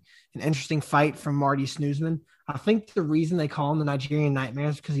expecting an interesting fight from Marty Snoozman. I think the reason they call him the Nigerian Nightmare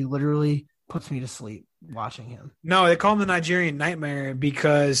is because he literally puts me to sleep watching him. No, they call him the Nigerian Nightmare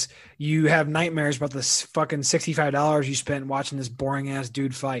because you have nightmares about this fucking $65 you spent watching this boring ass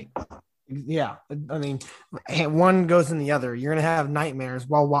dude fight. Yeah, I mean, one goes in the other. You're gonna have nightmares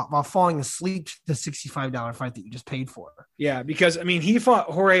while falling asleep to the $65 fight that you just paid for. Yeah, because I mean, he fought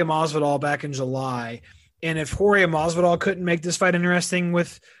Jorge Masvidal back in July, and if Jorge Masvidal couldn't make this fight interesting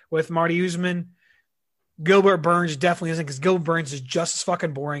with Marty Usman, Gilbert Burns definitely isn't, because Gilbert Burns is just as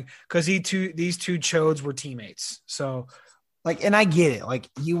fucking boring because these two chodes were teammates. So, like, and I get it. Like,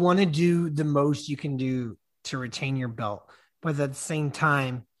 you want to do the most you can do to retain your belt, but at the same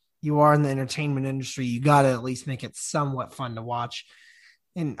time, you are in the entertainment industry. You got to at least make it somewhat fun to watch.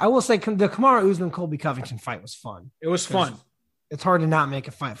 And I will say the Kamaru Usman-Colby Covington fight was fun. It was fun. It's hard to not make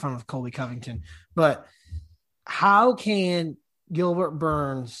a fight fun with Colby Covington. But how can Gilbert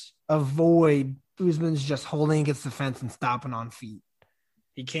Burns avoid Usman's just holding against the fence and stopping on feet?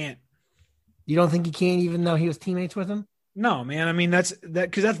 He can't. You don't think he can, even though he was teammates with him? No, man. I mean, that's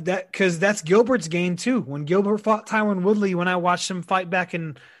Gilbert's game too. When Gilbert fought Tyron Woodley, when I watched him fight back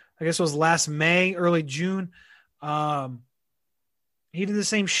in, I guess it was last May, early June, he did the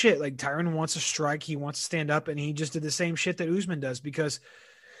same shit. Like, Tyron wants to strike, he wants to stand up, and he just did the same shit that Usman does, because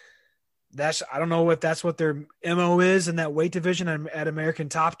I don't know if that's what their MO is in that weight division at American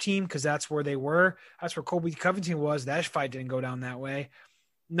Top Team, because that's where they were. That's where Colby Covington was. That fight didn't go down that way.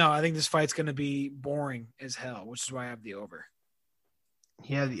 No, I think this fight's going to be boring as hell, which is why I have the over.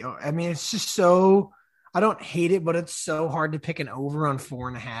 Yeah, I mean, it's just so – I don't hate it, but it's so hard to pick an over on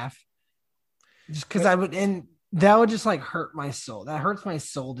 4.5. Just because and that would just, like, hurt my soul. That hurts my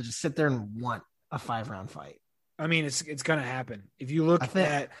soul to just sit there and want a 5-round fight. I mean, it's going to happen. If you look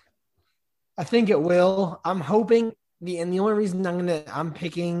at – I think it will. I'm hoping and the only reason I'm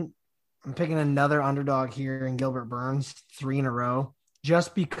picking another underdog here in Gilbert Burns 3 in a row,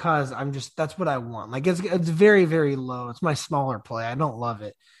 just because that's what I want. Like, it's very, very low. It's my smaller play. I don't love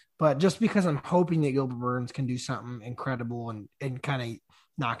it, but just because I'm hoping that Gilbert Burns can do something incredible and kind of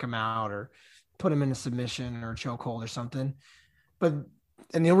knock him out or put him in a submission or a chokehold or something. And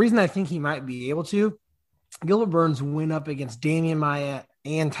the reason I think he might be able to, Gilbert Burns went up against Damian Maia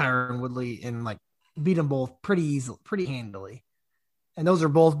and Tyron Woodley and, like, beat them both pretty easily, pretty handily. And those are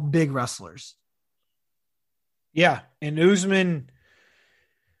both big wrestlers. Yeah. And Usman,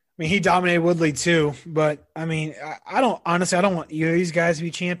 I mean, he dominated Woodley too, but I mean, I don't want either of these guys to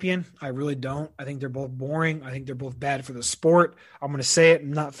be champion. I really don't. I think they're both boring. I think they're both bad for the sport. I'm going to say it.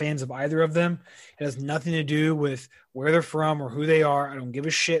 I'm not fans of either of them. It has nothing to do with where they're from or who they are. I don't give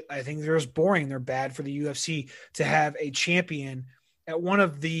a shit. I think they're just boring. They're bad for the UFC to have a champion at one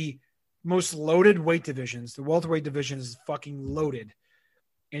of the most loaded weight divisions. The welterweight division is fucking loaded.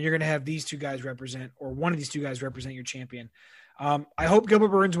 And you're going to have these two guys represent, or one of these two guys represent your champion. I hope Gilbert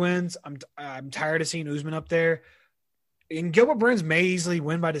Burns wins. I'm tired of seeing Usman up there. And Gilbert Burns may easily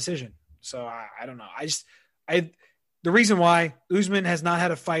win by decision. So I don't know. The reason why Usman has not had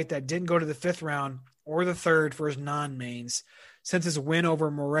a fight that didn't go to the 5th round or the 3rd for his non-mains since his win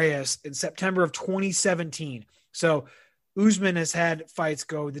over Moraes in September of 2017. So Usman has had fights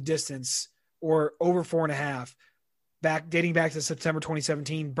go the distance or over 4.5 dating back to September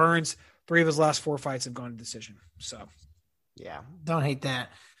 2017. Burns, 3 of his last 4 fights have gone to decision. So, yeah, don't hate that.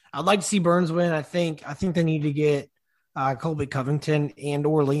 I'd like to see Burns win. I think they need to get Colby Covington and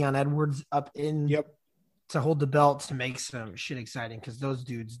or Leon Edwards up in to hold the belts to make some shit exciting, because those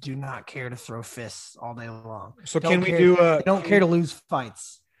dudes do not care to throw fists all day long. So they don't care to lose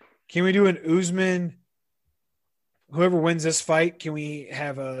fights. Can we do an Usman? Whoever wins this fight, can we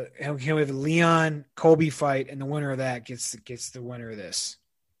have a Leon Colby fight, and the winner of that gets the winner of this?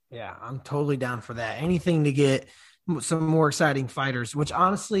 Yeah, I'm totally down for that. Anything to get some more exciting fighters, which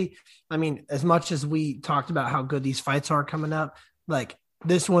honestly, I mean, as much as we talked about how good these fights are coming up, like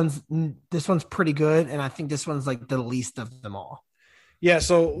this one's pretty good. And I think this one's like the least of them all. Yeah.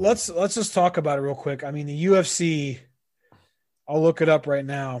 So let's just talk about it real quick. I mean, the UFC, I'll look it up right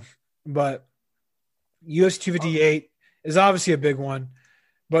now, but UFC 258 is obviously a big one,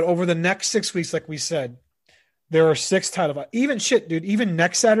 but over the next 6 weeks, like we said, there are 6 title fights. Even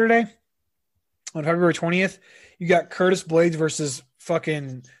next Saturday on February 20th, you got Curtis Blades versus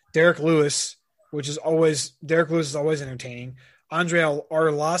fucking Derek Lewis, Derek Lewis is always entertaining. Andrei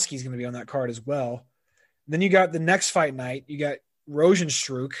Arlovsky is going to be on that card as well. Then you got the next fight night. You got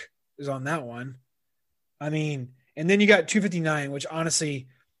Rosenstruck is on that one. I mean, and then you got 259, which honestly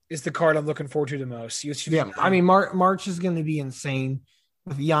is the card I'm looking forward to the most. Yeah, I mean, March is going to be insane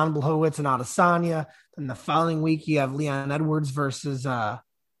with Jan Blachowicz and Adesanya. Then the following week, you have Leon Edwards versus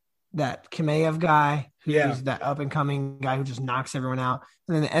that Chimaev guy, who's that up-and-coming guy who just knocks everyone out.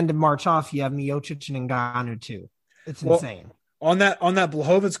 And then the end of March off, you have Miocic and Ngannou, too. It's insane. On that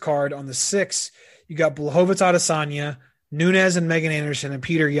Blachowicz card, on the 6th, you got Blachowicz Adesanya, Nunes and Megan Anderson, and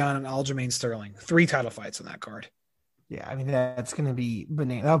Peter Yan and Aljamain Sterling. 3 title fights on that card. Yeah, I mean, that's going to be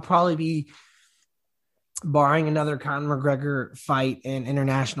bananas. That'll probably be, barring another Conor McGregor fight in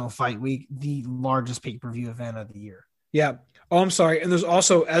International Fight Week, the largest pay-per-view event of the year. Yeah. Oh, I'm sorry. And there's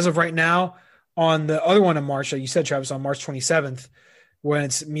also, as of right now, on the other one in March, like you said, Travis, on March 27th, when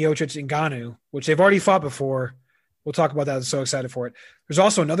it's Miocic and Ngannou, which they've already fought before. We'll talk about that. I'm so excited for it. There's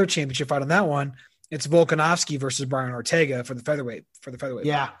also another championship fight on that one. It's Volkanovski versus Brian Ortega for the featherweight.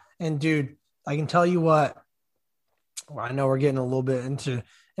 Yeah. And dude, I can tell you what, well, I know we're getting a little bit into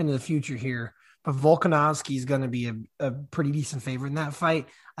the future here, but Volkanovski is going to be a pretty decent favorite in that fight.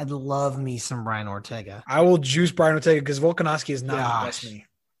 I'd love me some Brian Ortega. I will juice Brian Ortega because Volkanovski is not impressed me.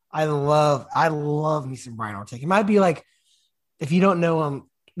 I love me some Brian Ortega. It might be like, if you don't know him,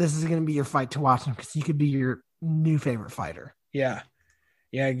 this is going to be your fight to watch him because he could be your new favorite fighter. Yeah.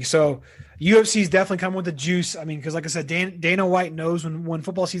 Yeah. So UFC is definitely coming with the juice. I mean, because like I said, Dana White knows when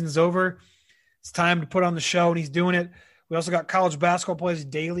football season is over, it's time to put on the show, and he's doing it. We also got college basketball plays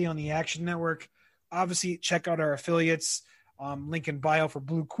daily on the Action Network. Obviously, check out our affiliates. Link in bio for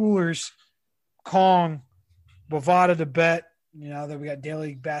Blue Coolers, Kong, Bovada to bet. You know that we got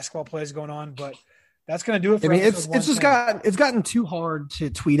daily basketball plays going on, but that's going to do it for it's just gotten too hard to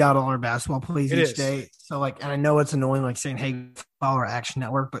tweet out all our basketball plays each day. So and I know it's annoying, like saying, "Hey, follow our Action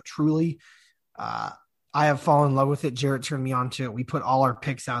Network," but truly, I have fallen in love with it. Jarrett turned me on to it. We put all our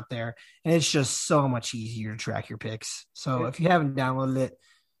picks out there, and it's just so much easier to track your picks. So if you haven't downloaded it,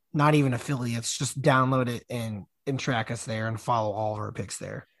 not even affiliates, just download it and track us there and follow all of our picks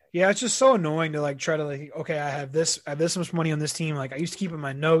there. Yeah, it's just so annoying to try to okay, I have this much money on this team. Like I used to keep in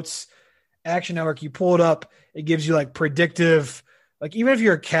my notes. Action Network, you pull it up, it gives you predictive, even if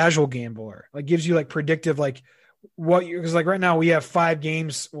you're a casual gambler, gives you predictive, what you, because right now we have 5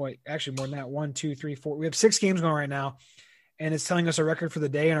 games. Well, actually more than that. 1, 2, 3, 4. We have 6 games going right now, and it's telling us our record for the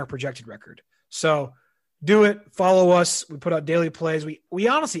day and our projected record. So do it. Follow us. We put out daily plays. We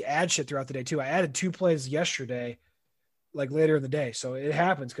honestly add shit throughout the day too. I added 2 plays yesterday, later in the day. So it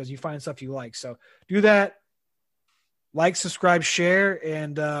happens because you find stuff you like. So do that. Like, subscribe, share,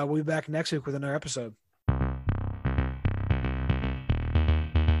 and we'll be back next week with another episode.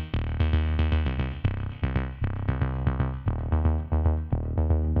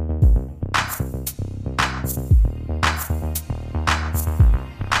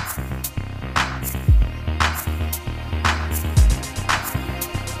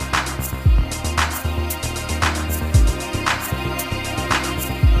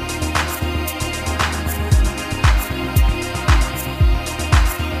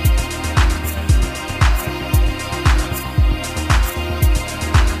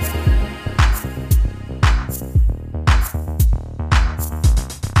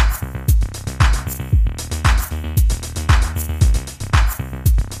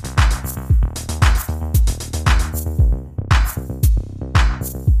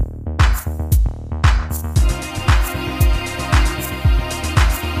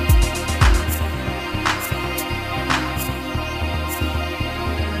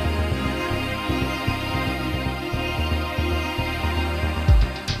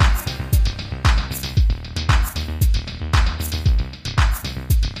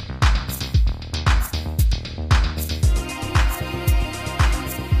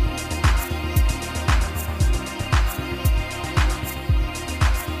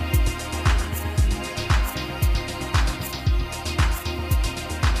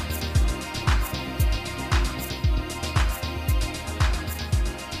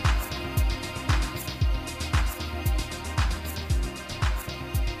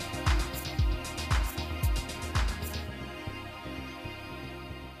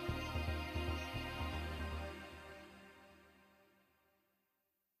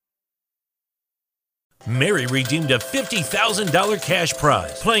 Mary redeemed a $50,000 cash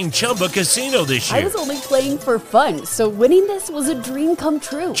prize playing Chumba Casino this year. I was only playing for fun, so winning this was a dream come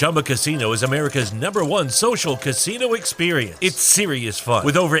true. Chumba Casino is America's #1 social casino experience. It's serious fun.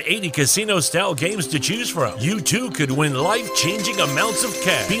 With over 80 casino-style games to choose from, you too could win life-changing amounts of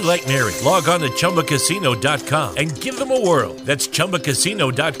cash. Be like Mary. Log on to ChumbaCasino.com and give them a whirl. That's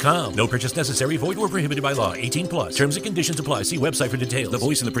ChumbaCasino.com. No purchase necessary. Void where prohibited by law. 18+. Terms and conditions apply. See website for details. The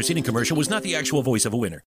voice in the preceding commercial was not the actual voice of a winner.